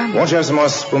 It's charming. Won't you have some more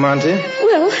spumante?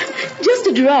 Well, just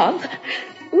a drop.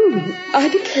 I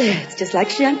declare, it's just like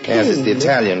champagne. Yes, it's the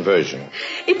Italian version.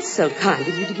 It's so kind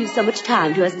of you to give so much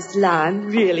time to us, Mr. Lyme.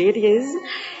 Really, it is.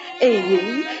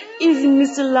 Amy, isn't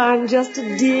Mr. Lyme just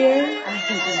a dear? I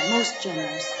think he's most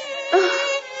generous. Oh,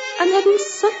 I'm having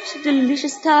such a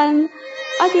delicious time.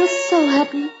 I feel so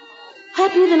happy.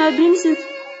 Happier than I've been since...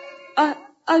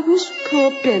 I wish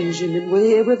poor Benjamin were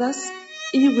here with us.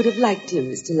 You would have liked him,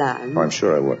 Mr. Lyme. Oh, I'm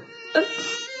sure I would.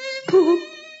 Poor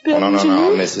Benjamin.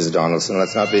 No, Mrs. Donaldson.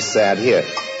 Let's not be sad here.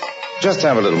 Just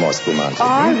have a little more spumante. Oh,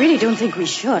 I really don't think we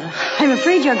should. I'm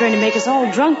afraid you're going to make us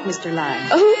all drunk, Mr. Lyme.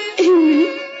 Oh, Amy,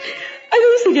 I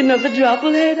don't think another drop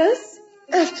will hurt us.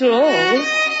 After all...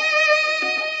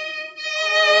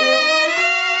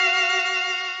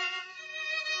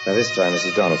 By this time,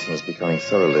 Mrs. Donaldson was becoming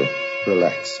thoroughly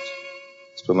relaxed.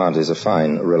 Spumante is a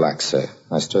fine relaxer.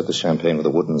 I stirred the champagne with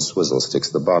a wooden swizzle sticks,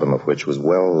 the bottom of which was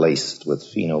well laced with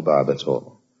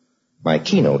phenobarbital. My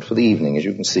keynote for the evening, as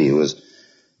you can see, was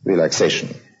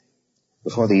relaxation.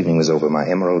 Before the evening was over, my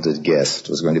emeralded guest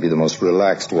was going to be the most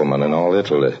relaxed woman in all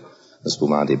Italy. The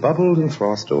spumante bubbled and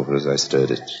frothed over as I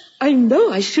stirred it. I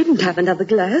know I shouldn't have another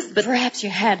glass, but... Perhaps you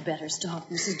had better stop,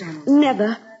 Mrs. Donaldson.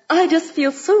 Never. I just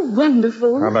feel so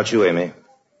wonderful. How about you, Amy?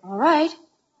 All right.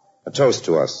 A toast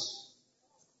to us.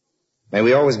 May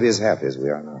we always be as happy as we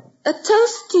are now. A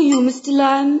toast to you, Mr.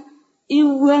 Lyme.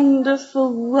 You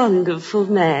wonderful, wonderful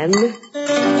man.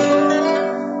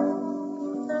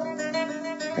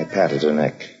 I patted her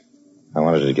neck. I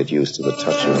wanted her to get used to the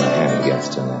touch of my hand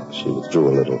against her neck. She withdrew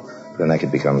a little. Her neck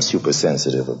had become super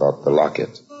sensitive about the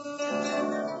locket.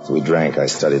 As we drank, I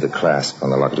studied the clasp on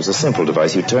the locket. It was a simple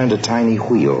device. You turned a tiny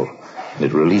wheel, and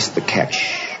it released the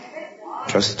catch.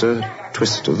 Just a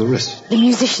twist of the wrist. The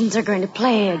musicians are going to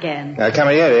play again.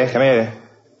 Cameriere.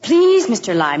 Please,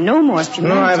 Mr. Lyme, no more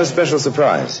spumante. No, I have a special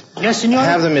surprise. Yes, signore?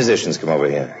 Have the musicians come over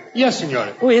here. Yes,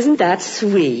 signore. Oh, isn't that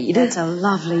sweet? That's a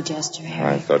lovely gesture,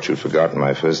 Harry. I thought you'd forgotten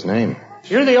my first name.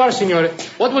 Here they are, signore.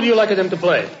 What would you like them to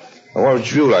play? What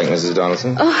would you like, Mrs.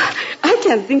 Donaldson? Oh, I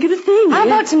can't think of a thing. How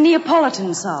about some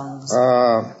Neapolitan songs?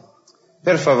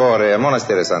 Per favore,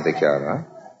 Monastero Santa Chiara.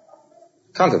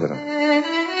 Cantatelo.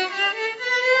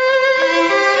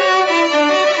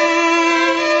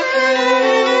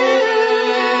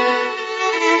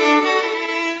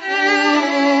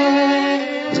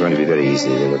 It was going to be very easy.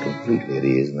 They were completely at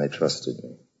ease, and they trusted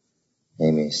me.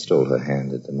 Amy stole her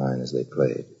hand into mine as they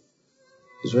played.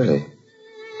 It was really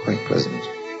quite pleasant.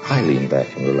 I leaned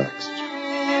back and relaxed.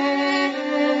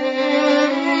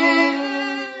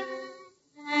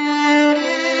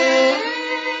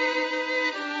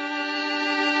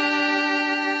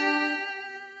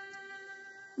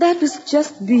 That was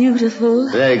just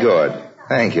beautiful. Very good.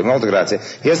 Thank you. Molto grazie.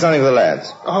 Here's something for the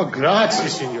lads. Oh, grazie,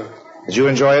 signore. Did you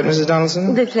enjoy it, Mrs.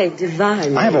 Donaldson? They played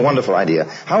divinely. I have a wonderful idea.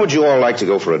 How would you all like to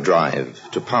go for a drive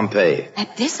to Pompeii?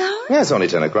 At this hour? Yeah, it's only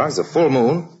 10 o'clock. It's a full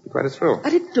moon. It'd be quite a thrill.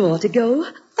 I'd adore to go.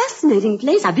 Fascinating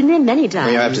place. I've been there many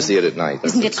times. You have to see it at night.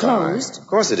 Isn't it closed? Of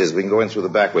course it is. We can go in through the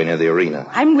back way near the arena.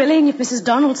 I'm willing if Mrs.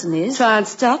 Donaldson is. Try and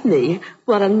stop me.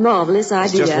 What a marvelous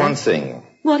idea. It's just one thing.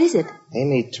 What is it?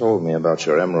 Amy told me about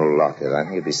your emerald locket. I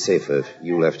think it'd be safer if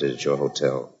you left it at your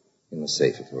hotel. In the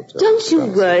safe at the hotel. Don't you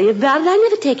worry about it. I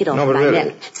never take it off my really.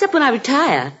 neck. Except when I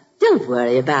retire. Don't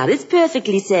worry about it. It's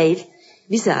perfectly safe.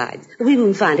 Besides, we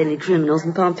won't find any criminals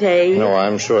in Pompeii. No,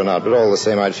 I'm sure not. But all the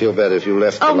same, I'd feel better if you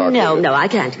left the locket. No, I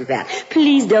can't do that.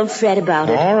 Please don't fret about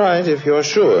it. All right, if you're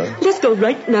sure. Let's go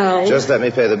right now. Just let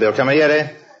me pay the bill.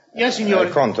 Cameriere? Yes, signore.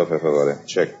 Conto, per favore.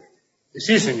 Check.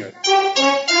 Si, signore.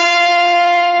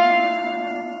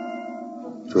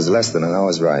 It was less than an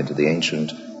hour's ride to the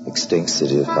ancient, extinct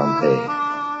city of Pompeii,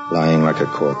 lying like a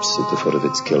corpse at the foot of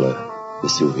its killer,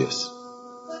 Vesuvius.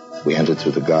 We entered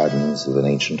through the gardens of an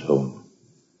ancient home.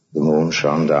 The moon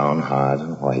shone down hard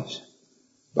and white,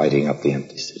 lighting up the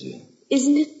empty city.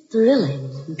 Isn't it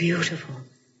thrilling? Beautiful.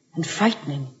 And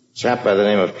frightening. A chap by the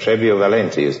name of Trebio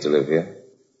Valenti used to live here.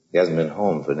 He hasn't been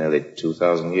home for nearly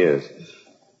 2,000 years.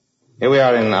 Here we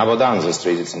are in Abbondanza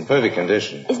Street. It's in perfect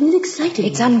condition. Isn't it exciting?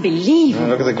 It's unbelievable.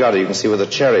 Look at the gutter. You can see where the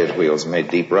chariot wheels made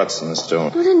deep ruts in the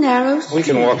stone. What a narrow street. We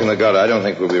can walk in the gutter. I don't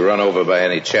think we'll be run over by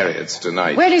any chariots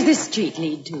tonight. Where does this street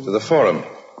lead to? To the Forum.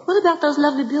 What about those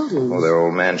lovely buildings? Oh, they're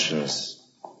old mansions.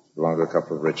 Belong to a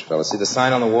couple of rich fellows. See the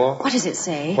sign on the wall? What does it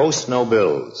say? Post no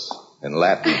bills. In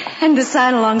Latin. And the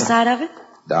sign alongside of it?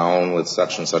 Down with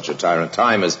such and such a tyrant.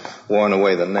 Time has worn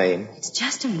away the name. It's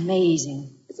just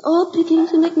amazing. It's all beginning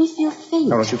to make me feel faint.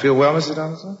 Now, don't you feel well, Mrs.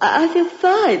 Adamson? I feel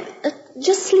fine.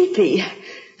 Just sleepy. I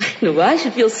don't know why I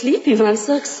should feel sleepy when I'm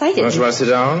so excited. Don't you want to sit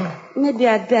down? Maybe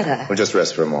I'd better. We'll just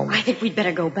rest for a moment. I think we'd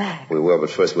better go back. We will,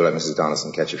 but first we'll let Mrs.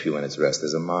 Donaldson catch a few minutes' rest.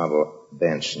 There's a marble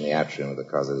bench in the atrium of the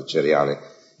Casa de Ceriali.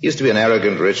 He used to be an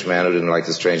arrogant rich man who didn't like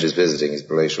the strangers visiting his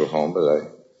palatial home, but I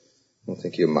don't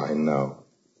think he'll mind now.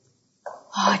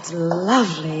 Oh, it's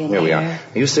lovely in here. Here we are.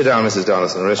 You sit down, Mrs.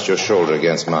 Donaldson, and rest your shoulder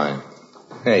against mine.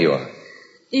 There you are.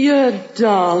 You're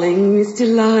darling, Mr.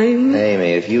 Lime.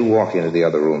 Amy, if you walk into the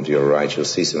other room to your right, you'll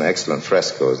see some excellent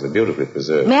frescoes. They're beautifully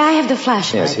preserved. May I have the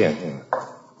flashlight? Yes, here.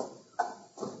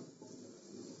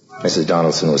 Mrs.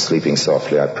 Donaldson was sleeping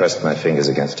softly. I pressed my fingers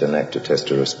against her neck to test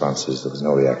her responses. There was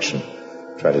no reaction.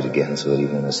 Tried it again so that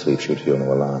even in her sleep she would feel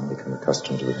no alarm, become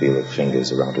accustomed to the feel of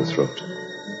fingers around her throat.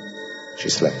 She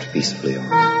slept peacefully on.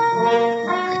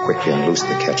 I quickly unloosed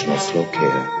the catch in with slow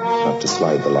care, not to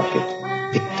slide the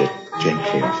locket, picked it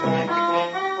gently off her neck.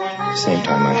 At the same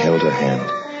time, I held her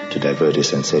hand to divert a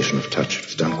sensation of touch. It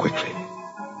was done quickly.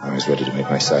 I was ready to make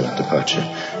my silent departure,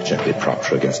 gently propped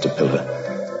her against a pillar.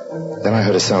 Then I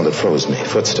heard a sound that froze me.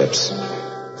 Footsteps.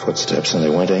 Footsteps, and they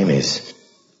weren't Amy's.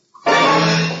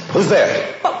 Who's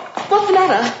there? What's the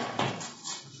matter?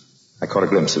 I caught a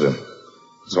glimpse of him.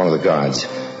 It was one of the guards.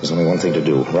 There's only one thing to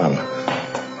do. Run.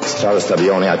 Starless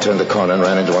Stabione, I turned the corner and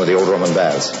ran into one of the old Roman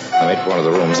baths. I made for one of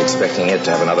the rooms, expecting it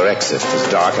to have another exit. It was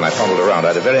dark, and I fumbled around.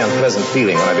 I had a very unpleasant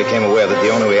feeling when I became aware that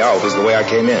the only way out was the way I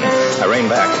came in. I reined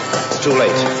back. It was too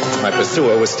late. My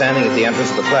pursuer was standing at the entrance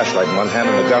with a flashlight in one hand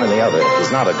and a gun in the other. It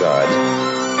was not a guard. It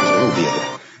was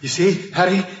Rubio. You see,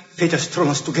 Harry, fate has thrown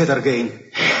us together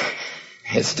again.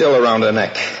 It's still around her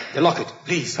neck. The locket,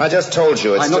 please. I just told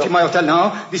you it's I'm not in my hotel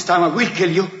now. This time I will kill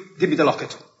you. Give me the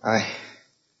locket. I'm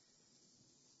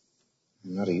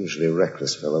not a usually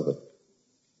reckless fellow, but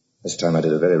this time I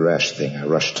did a very rash thing. I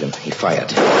rushed him. He fired.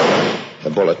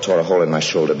 The bullet tore a hole in my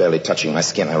shoulder, barely touching my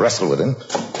skin. I wrestled with him.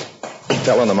 He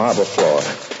fell on the marble floor.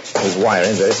 His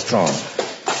wiring very strong.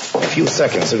 In a few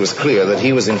seconds, it was clear that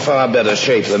he was in far better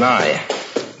shape than I.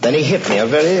 Then he hit me a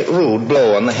very rude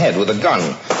blow on the head with a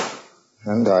gun.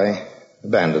 And I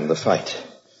abandoned the fight.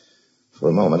 For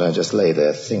a moment, I just lay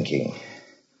there thinking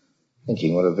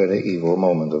what a very evil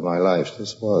moment of my life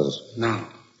this was. Now,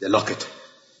 the locket.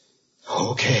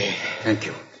 Okay. Thank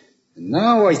you. And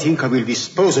now I think I will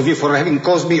dispose of you for having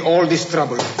caused me all this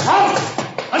trouble. Halt!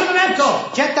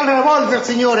 Armamento! Getta il revolver,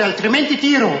 signore, altrimenti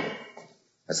tiro.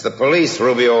 That's the police,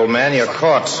 Rubio, old man. You're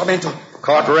caught. Armamento.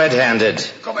 Caught red-handed.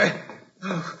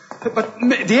 But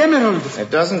the emerald. It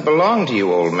doesn't belong to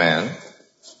you, old man.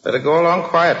 Better go along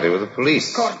quietly with the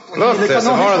police. Look, there's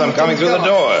some more of them coming through the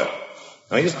door.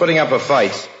 No use putting up a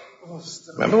fight.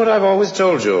 Remember what I've always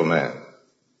told you, old man.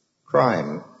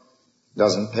 Crime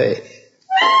doesn't pay.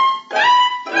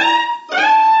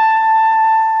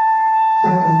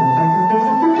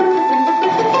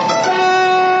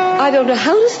 I don't know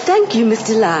how to thank you,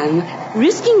 Mr. Lime.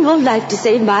 Risking your life to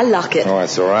save my locket. Oh,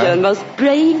 that's all right. You're the most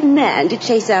brave man to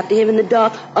chase after him in the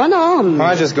dark, unarmed.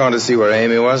 I was just going to see where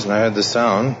Amy was, and I heard the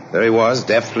sound. There he was,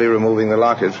 deftly removing the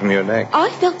locket from your neck. I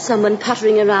felt someone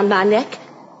puttering around my neck,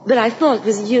 but I thought it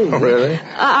was you. Oh, really?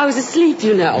 I was asleep,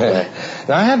 you know.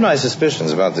 Now, I had my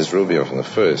suspicions about this Rubio from the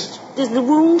first. Does the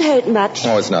wound hurt much?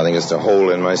 Oh, it's nothing. It's a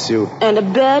hole in my suit. And a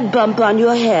bad bump on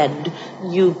your head.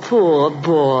 You poor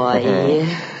boy.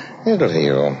 Mm-hmm. It'll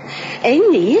heal.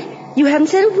 Amy, you haven't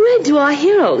said a word to our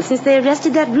hero since they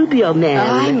arrested that Rubio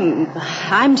man.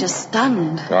 I'm just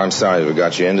stunned. Oh, I'm sorry we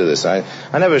got you into this. I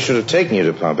never should have taken you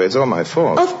to Pompeii. It's all my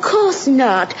fault. Of course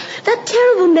not. That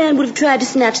terrible man would have tried to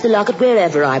snatch the locket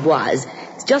wherever I was.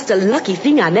 It's just a lucky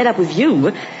thing I met up with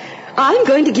you. I'm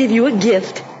going to give you a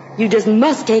gift. You just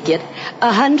must take it.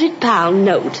 £100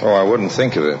 note. Oh, I wouldn't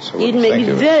think of it. You'd make me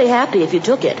very happy if you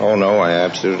took it. Oh, no, I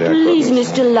absolutely Please, couldn't.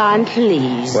 Mr. Lime,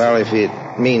 please. Well, if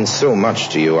it means so much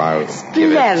to you, I'll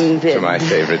give it to my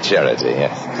favorite charity,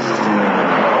 yes.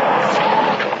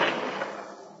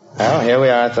 Well, here we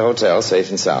are at the hotel, safe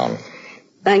and sound.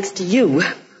 Thanks to you.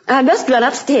 I must run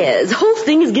upstairs. The whole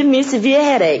thing is giving me a severe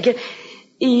headache.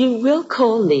 You will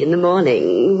call me in the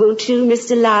morning, won't you,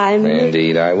 Mr. Lime?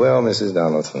 Indeed, I will, Mrs.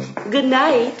 Donaldson. Good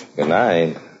night. Good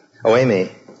night. Oh,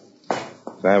 Amy,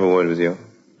 can I have a word with you?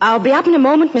 I'll be up in a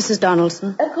moment, Mrs.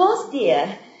 Donaldson. Of course,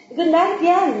 dear. Good night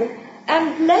again.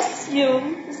 And bless you,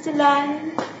 Mr.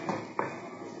 Lime.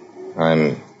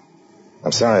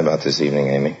 I'm sorry about this evening,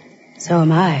 Amy. So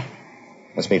am I.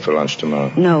 Let's meet for lunch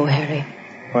tomorrow. No, Harry.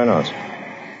 Why not?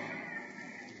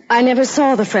 I never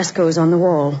saw the frescoes on the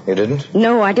wall. You didn't?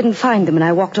 No, I didn't find them, and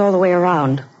I walked all the way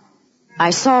around. I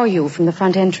saw you from the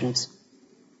front entrance.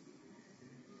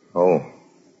 Oh.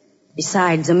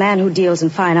 Besides, a man who deals in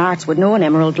fine arts would know an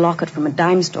emerald locket from a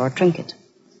dime store trinket.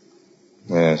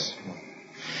 Yes.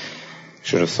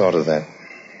 Should have thought of that.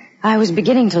 I was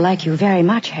beginning to like you very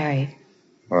much, Harry.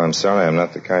 Well, I'm sorry I'm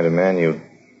not the kind of man you'd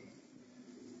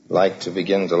like to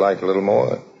begin to like a little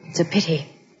more. It's a pity.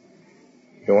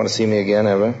 You don't want to see me again,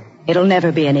 ever? It'll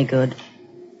never be any good.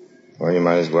 Well, you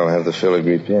might as well have the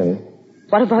filigree pin.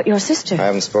 What about your sister? I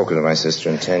haven't spoken to my sister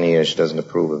in 10 years. She doesn't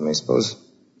approve of me.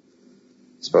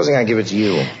 Supposing I give it to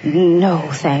you. No,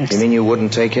 thanks. You mean you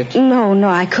wouldn't take it? No,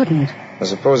 I couldn't. Well,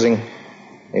 supposing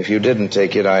if you didn't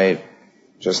take it, I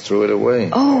just threw it away.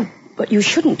 Oh, but you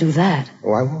shouldn't do that.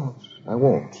 Oh, I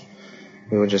won't.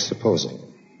 We were just supposing.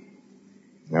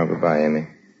 Now, goodbye, Amy.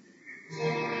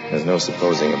 There's no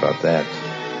supposing about that,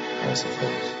 I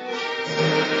suppose.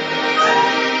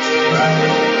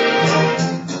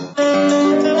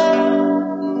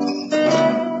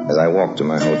 As I walked to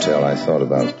my hotel, I thought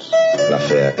about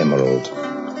l'affaire Emerald.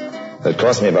 It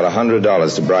cost me about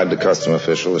 $100 to bribe the custom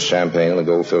official, the champagne, and the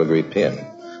gold filigree pin.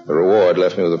 The reward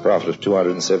left me with a profit of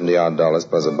 $270-odd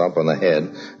plus a bump on the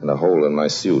head and a hole in my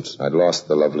suit. I'd lost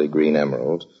the lovely green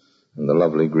emerald and the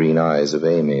lovely green eyes of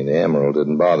Amy. The emerald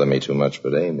didn't bother me too much,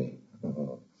 but Amy.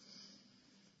 Oh.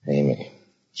 Amy.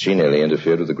 She nearly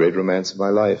interfered with the great romance of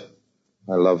my life.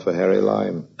 My love for Harry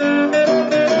Lime.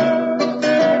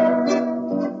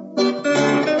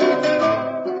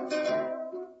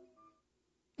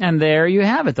 And there you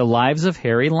have it, The Lives of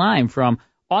Harry Lime from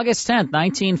August 10th,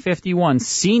 1951,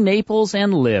 See Naples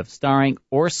and Live, starring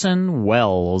Orson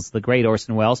Welles, the great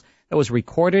Orson Welles. That was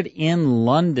recorded in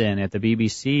London at the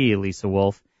BBC, Lisa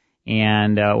Wolf.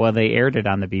 And, they aired it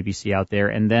on the BBC out there.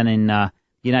 And then in the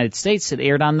United States, it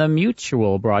aired on the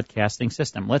Mutual Broadcasting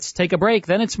System. Let's take a break.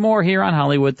 Then it's more here on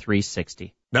Hollywood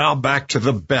 360. Now back to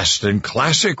the best in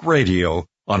classic radio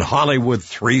on Hollywood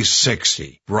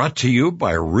 360, brought to you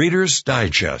by Reader's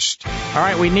Digest. All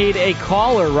right, we need a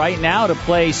caller right now to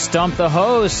play Stump the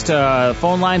Host.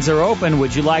 Phone lines are open.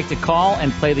 Would you like to call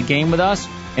and play the game with us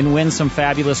and win some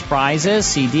fabulous prizes,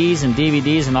 CDs and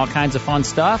DVDs and all kinds of fun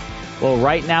stuff? Well,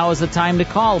 right now is the time to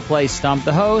call. Play Stump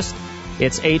the Host.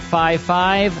 It's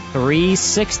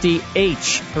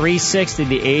 855-360-H. 360.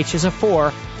 The H is a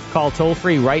 4. Call toll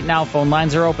free right now. Phone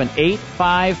lines are open.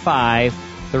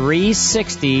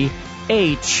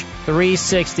 855-360-H.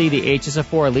 360. The H is a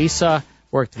 4. Lisa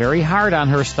worked very hard on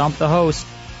her Stump the Host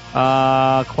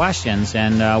questions,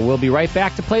 and we'll be right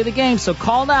back to play the game. So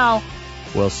call now.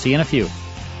 We'll see you in a few.